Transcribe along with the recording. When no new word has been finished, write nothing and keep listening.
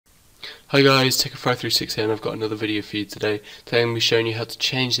Hi guys, Tekafry36 here, and I've got another video for you today. Today I'm going to be showing you how to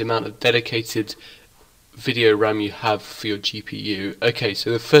change the amount of dedicated video RAM you have for your GPU. Okay, so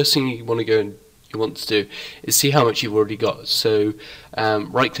the first thing you want to do is see how much you've already got. So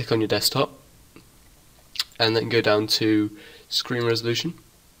right click on your desktop and then go down to screen resolution,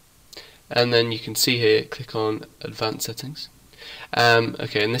 and then you can see here, click on advanced settings.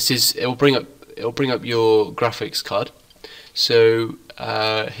 Okay, and it'll bring up your graphics card. So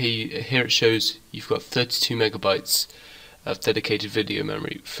here it shows you've got 32 megabytes of dedicated video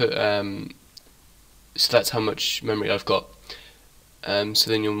memory. So that's how much memory I've got.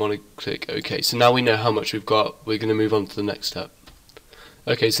 So then you'll want to click OK. So now we know how much we've got. We're going to move on to the next step.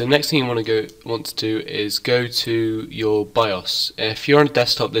 Okay, so the next thing you want to do is go to your BIOS. If you're on a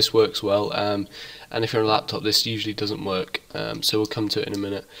desktop, this works well, and if you're on a laptop, this usually doesn't work. So we'll come to it in a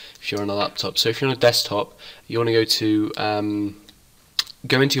minute. If you're on a laptop, so if you're on a desktop, you want to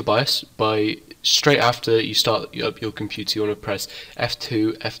go into your BIOS. Straight after you start up your computer, you want to press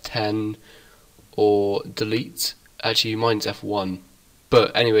F2, F10, or delete. Actually, mine's F1.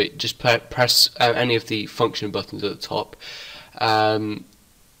 But anyway, just press any of the function buttons at the top.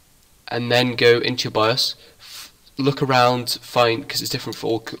 And then go into your BIOS, look around, because it's different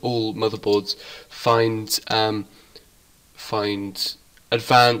for all motherboards, find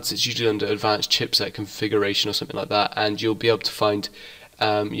advanced. It's usually under advanced chipset configuration or something like that, and you'll be able to find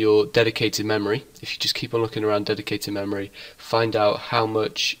your dedicated memory. If you just keep on looking around dedicated memory, find out how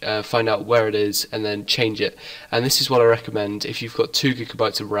much, find out where it is, and then change it. And this is what I recommend. If you've got 2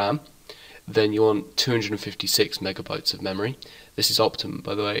 gigabytes of RAM, then you want 256 megabytes of memory. This is optimum,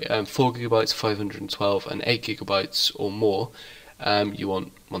 by the way. 4 gigabytes, 512, and 8 gigabytes or more, you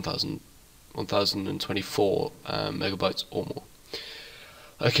want 1024 megabytes or more.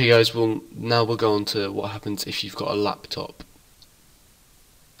 Okay, guys. Now we'll go on to what happens if you've got a laptop.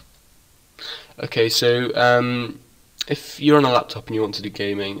 Okay, so if you're on a laptop and you want to do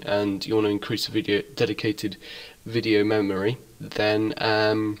gaming and you want to increase the dedicated video memory, then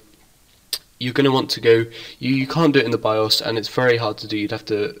you're going to want to go. You can't do it in the BIOS, and it's very hard to do. You'd have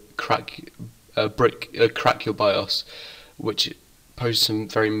to crack your BIOS, which poses some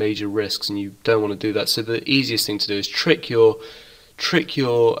very major risks, and you don't want to do that. So the easiest thing to do is trick your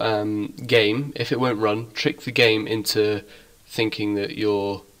game. If it won't run, trick the game into thinking that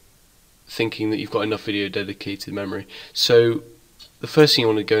you've got enough video dedicated memory. So the first thing you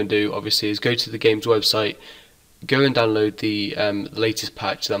want to go and do, obviously, is go to the game's website. Go and download the latest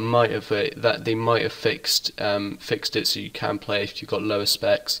patch that they might have fixed it, so you can play if you've got lower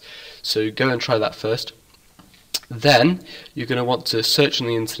specs. So go and try that first. Then you're going to want to search on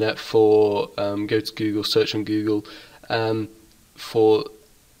the internet for go to Google, search on Google for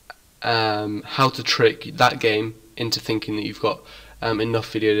how to trick that game into thinking that you've got enough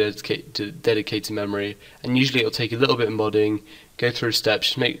video dedicated memory. And usually it'll take a little bit of modding. Go through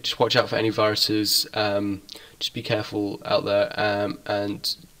steps. Just watch out for any viruses. Just be careful out there,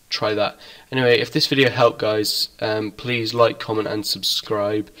 and try that. Anyway, if this video helped, guys, please like, comment, and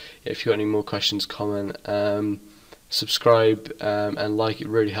subscribe. If you got any more questions, comment. Subscribe and like. It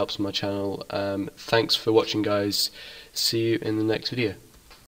really helps my channel. Thanks for watching, guys. See you in the next video.